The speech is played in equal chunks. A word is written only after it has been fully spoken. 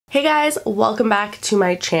Hey guys, welcome back to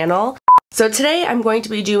my channel. So today I'm going to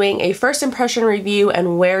be doing a first impression review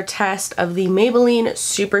and wear test of the Maybelline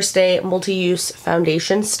Superstay Multi-Use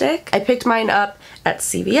Foundation Stick. I picked mine up at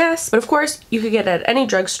CVS, but of course you could get it at any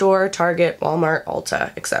drugstore, Target, Walmart,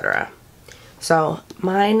 Ulta, etc. So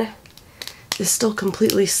mine is still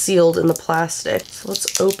completely sealed in the plastic. So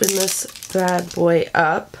let's open this bad boy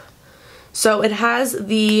up. So it has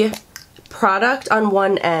the product on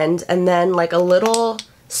one end and then like a little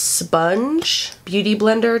sponge beauty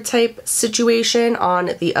blender type situation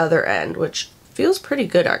on the other end, which feels pretty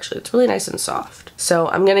good actually. It's really nice and soft. So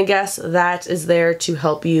I'm gonna guess that is there to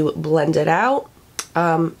help you blend it out.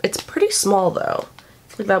 It's pretty small though.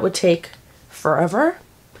 I think that would take forever.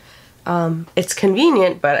 It's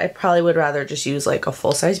convenient, but I probably would rather just use like a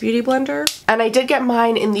full-size beauty blender. And I did get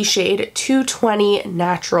mine in the shade 220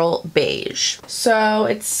 Natural Beige. So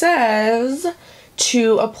it says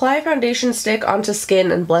to apply foundation stick onto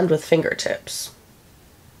skin and blend with fingertips.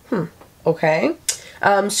 Okay.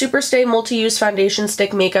 Superstay Multi-Use Foundation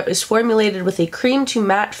Stick Makeup is formulated with a cream to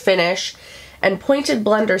matte finish and pointed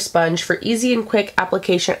blender sponge for easy and quick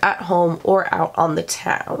application at home or out on the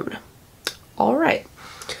town. All right.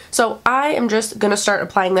 So I am just gonna start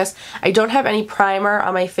applying this. I don't have any primer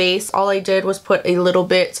on my face. All I did was put a little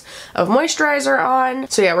bit of moisturizer on.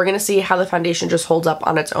 So yeah, we're gonna see how the foundation just holds up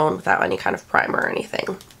on its own without any kind of primer or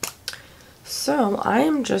anything. So I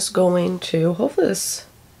am just going to, hopefully this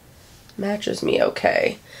matches me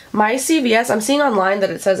okay. My CVS, I'm seeing online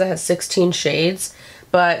that it says it has 16 shades,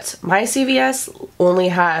 but my CVS only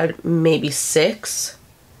had maybe 6,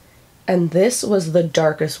 and this was the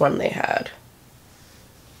darkest one they had.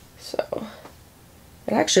 So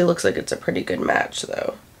it actually looks like it's a pretty good match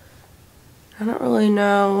though. I don't really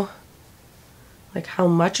know like how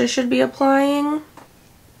much I should be applying.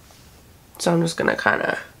 So I'm just gonna kind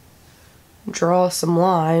of draw some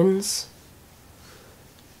lines.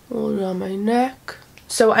 Hold it on my neck.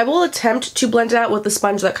 So I will attempt to blend it out with the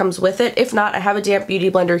sponge that comes with it. If not, I have a damp beauty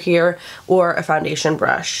blender here or a foundation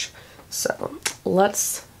brush. So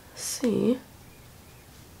let's see.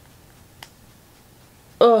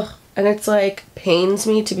 Ugh. And it's like pains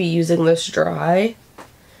me to be using this dry,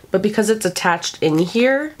 but because it's attached in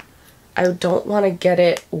here, I don't want to get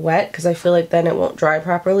it wet because I feel like then it won't dry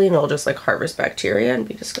properly and it'll just like harvest bacteria and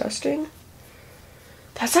be disgusting.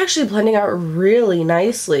 That's actually blending out really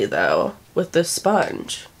nicely though with this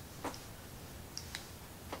sponge.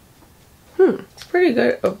 It's pretty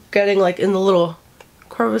good at getting like in the little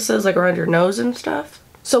crevices like around your nose and stuff.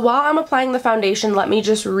 So while I'm applying the foundation, let me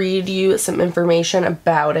just read you some information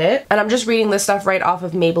about it. And I'm just reading this stuff right off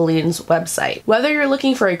of Maybelline's website. Whether you're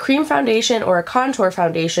looking for a cream foundation or a contour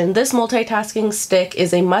foundation, this multitasking stick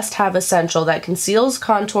is a must-have essential that conceals,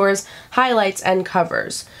 contours, highlights, and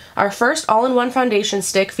covers. Our first all-in-one foundation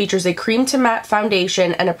stick features a cream to matte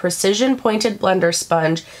foundation and a precision pointed blender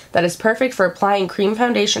sponge that is perfect for applying cream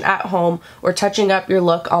foundation at home or touching up your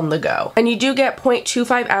look on the go. And you do get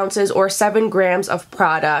 0.25 ounces or 7 grams of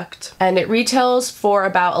product, and it retails for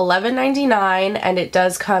about $11.99, and it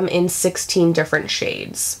does come in 16 different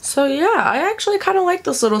shades. So yeah, I actually kind of like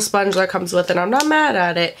this little sponge that comes with it. I'm not mad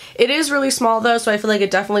at it. It is really small though, so I feel like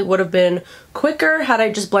it definitely would have been quicker had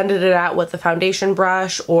I just blended it out with a foundation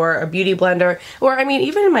brush or a beauty blender, or I mean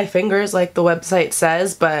even in my fingers like the website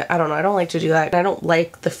says, but I don't know, I don't like to do that. I don't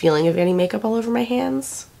like the feeling of getting makeup all over my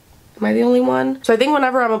hands. Am I the only one? So I think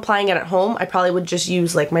whenever I'm applying it at home, I probably would just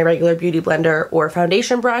use like my regular beauty blender or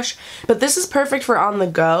foundation brush, but this is perfect for on the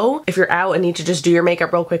go. If you're out and need to just do your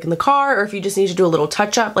makeup real quick in the car, or if you just need to do a little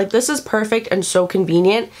touch up, like this is perfect and so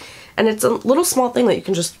convenient, and it's a little small thing that you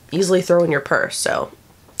can just easily throw in your purse, so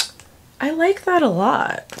I like that a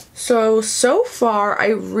lot. So far I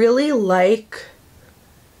really like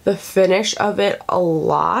the finish of it a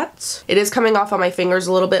lot. It is coming off on my fingers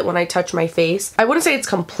a little bit when I touch my face. I wouldn't say it's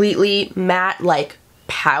completely matte, like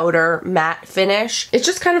powder matte finish. It's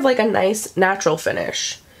just kind of like a nice natural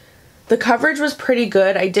finish. The coverage was pretty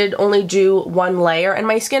good. I did only do one layer, and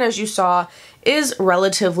my skin, as you saw, is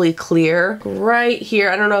relatively clear. Right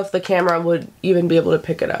here, I don't know if the camera would even be able to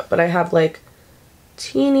pick it up, but I have like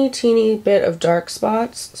teeny bit of dark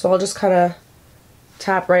spots, so I'll just kind of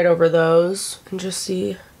tap right over those and just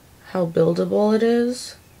see how buildable it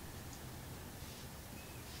is.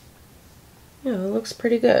 Yeah, it looks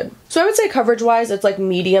pretty good. So I would say coverage wise it's like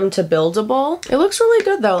medium to buildable. It looks really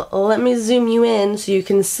good though. Let me zoom you in so you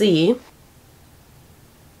can see.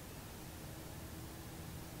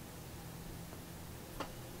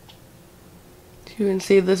 You can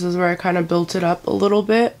see this is where I kind of built it up a little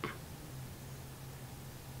bit.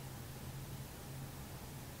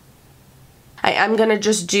 I am I'm gonna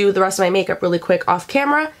just do the rest of my makeup really quick off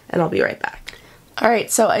camera, and I'll be right back.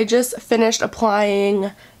 Alright, so I just finished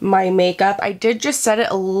applying my makeup. I did just set it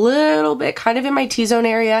a little bit kind of in my T-zone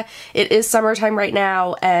area. It is summertime right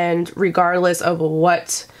now, and regardless of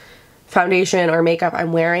what foundation or makeup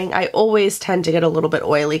I'm wearing, I always tend to get a little bit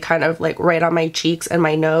oily, kind of like right on my cheeks and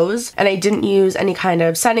my nose. And I didn't use any kind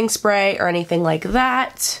of setting spray or anything like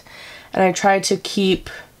that. And I tried to keep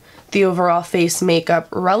the overall face makeup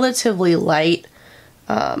relatively light,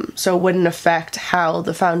 so it wouldn't affect how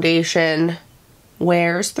the foundation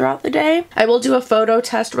wears throughout the day. I will do a photo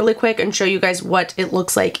test really quick and show you guys what it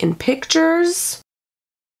looks like in pictures.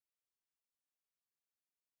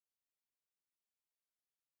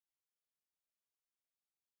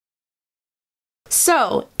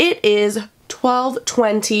 So it is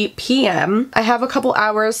 12:20 p.m. I have a couple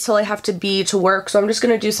hours till I have to be to work, so I'm just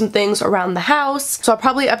gonna do some things around the house. So I'll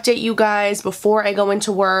probably update you guys before I go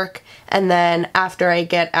into work and then after I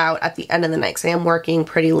get out at the end of the night, because I am working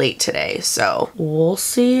pretty late today. So we'll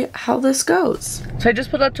see how this goes. So I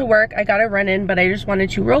just pulled up to work. I gotta run in, but I just wanted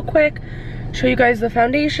to real quick show you guys the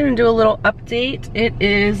foundation and do a little update. It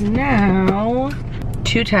is now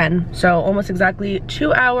 2:10, so almost exactly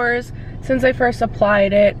 2 hours since I first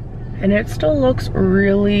applied it, and it still looks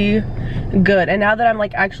really good. And now that I'm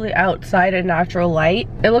like actually outside in natural light,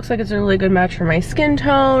 it looks like it's a really good match for my skin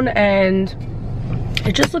tone, and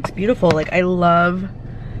it just looks beautiful. Like, I love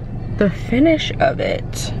the finish of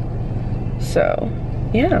it. So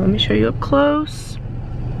yeah, let me show you up close.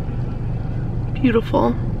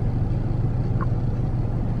 Beautiful.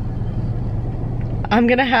 I'm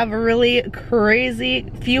gonna have a really crazy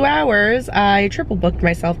few hours. I triple booked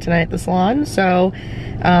myself tonight at the salon, so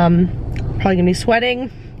probably gonna be sweating.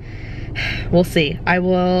 We'll see. I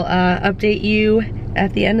will update you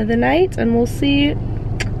at the end of the night, and we'll see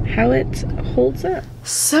how it holds up.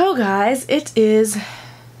 So guys, it is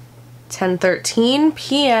 10:13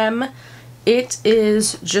 p.m. It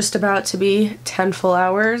is just about to be 10 full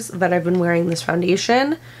hours that I've been wearing this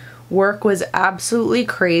foundation. Work was absolutely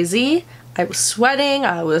crazy. I was sweating,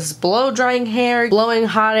 I was blow drying hair, blowing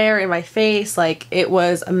hot air in my face, like it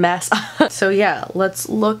was a mess. So yeah, let's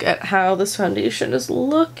look at how this foundation is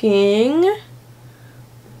looking.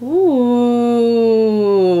 Ooh,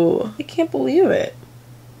 I can't believe it.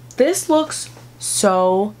 This looks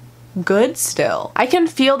so good still. I can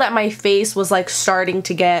feel that my face was like starting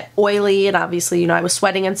to get oily, and obviously, you know, I was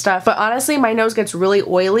sweating and stuff, but honestly my nose gets really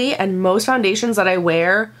oily, and most foundations that I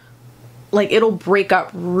wear, like, it'll break up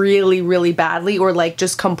really, really badly, or like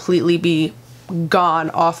just completely be gone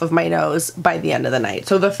off of my nose by the end of the night.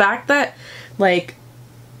 So the fact that, like,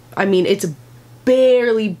 I mean, it's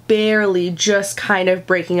barely just kind of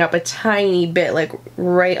breaking up a tiny bit, like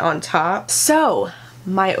right on top. So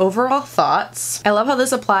my overall thoughts: I love how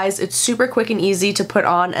this applies. It's super quick and easy to put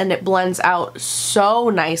on, and it blends out so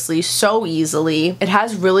nicely, so easily. It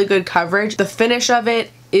has really good coverage. The finish of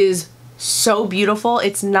it is so beautiful.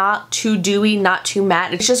 It's not too dewy, not too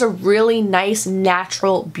matte. It's just a really nice,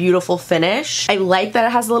 natural, beautiful finish. I like that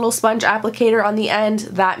it has a little sponge applicator on the end.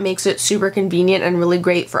 That makes it super convenient and really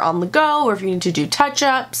great for on the go, or if you need to do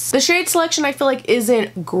touch-ups. The shade selection I feel like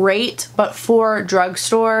isn't great, but for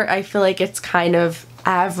drugstore, I feel like it's kind of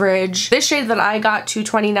average. This shade that I got,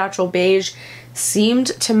 220 Natural Beige, seemed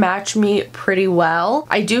to match me pretty well.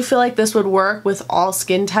 I do feel like this would work with all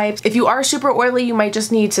skin types. If you are super oily, you might just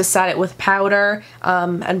need to set it with powder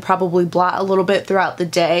and probably blot a little bit throughout the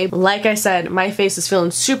day. Like I said, my face is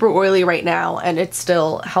feeling super oily right now, and it's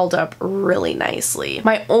still held up really nicely.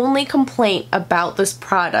 My only complaint about this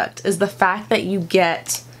product is the fact that you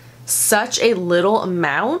get such a little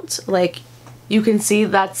amount. Like, you can see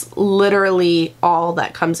that's literally all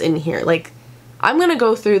that comes in here. Like, I'm gonna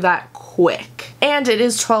go through that quick. And it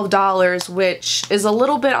is $12, which is a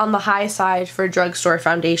little bit on the high side for drugstore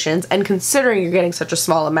foundations, and considering you're getting such a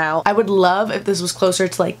small amount, I would love if this was closer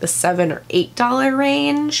to like the $7 or $8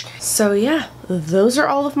 range. So yeah, those are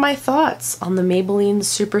all of my thoughts on the Maybelline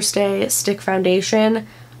Superstay Stick Foundation.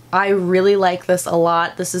 I really like this a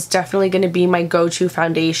lot. This is definitely going to be my go-to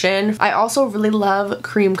foundation. I also really love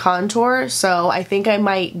cream contour, so I think I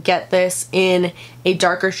might get this in a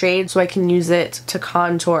darker shade so I can use it to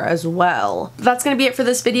contour as well. That's going to be it for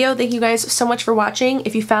this video. Thank you guys so much for watching.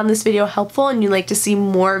 If you found this video helpful and you'd like to see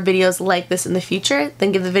more videos like this in the future,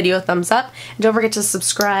 then give the video a thumbs up. And don't forget to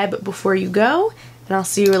subscribe before you go, and I'll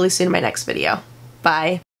see you really soon in my next video.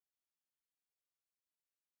 Bye.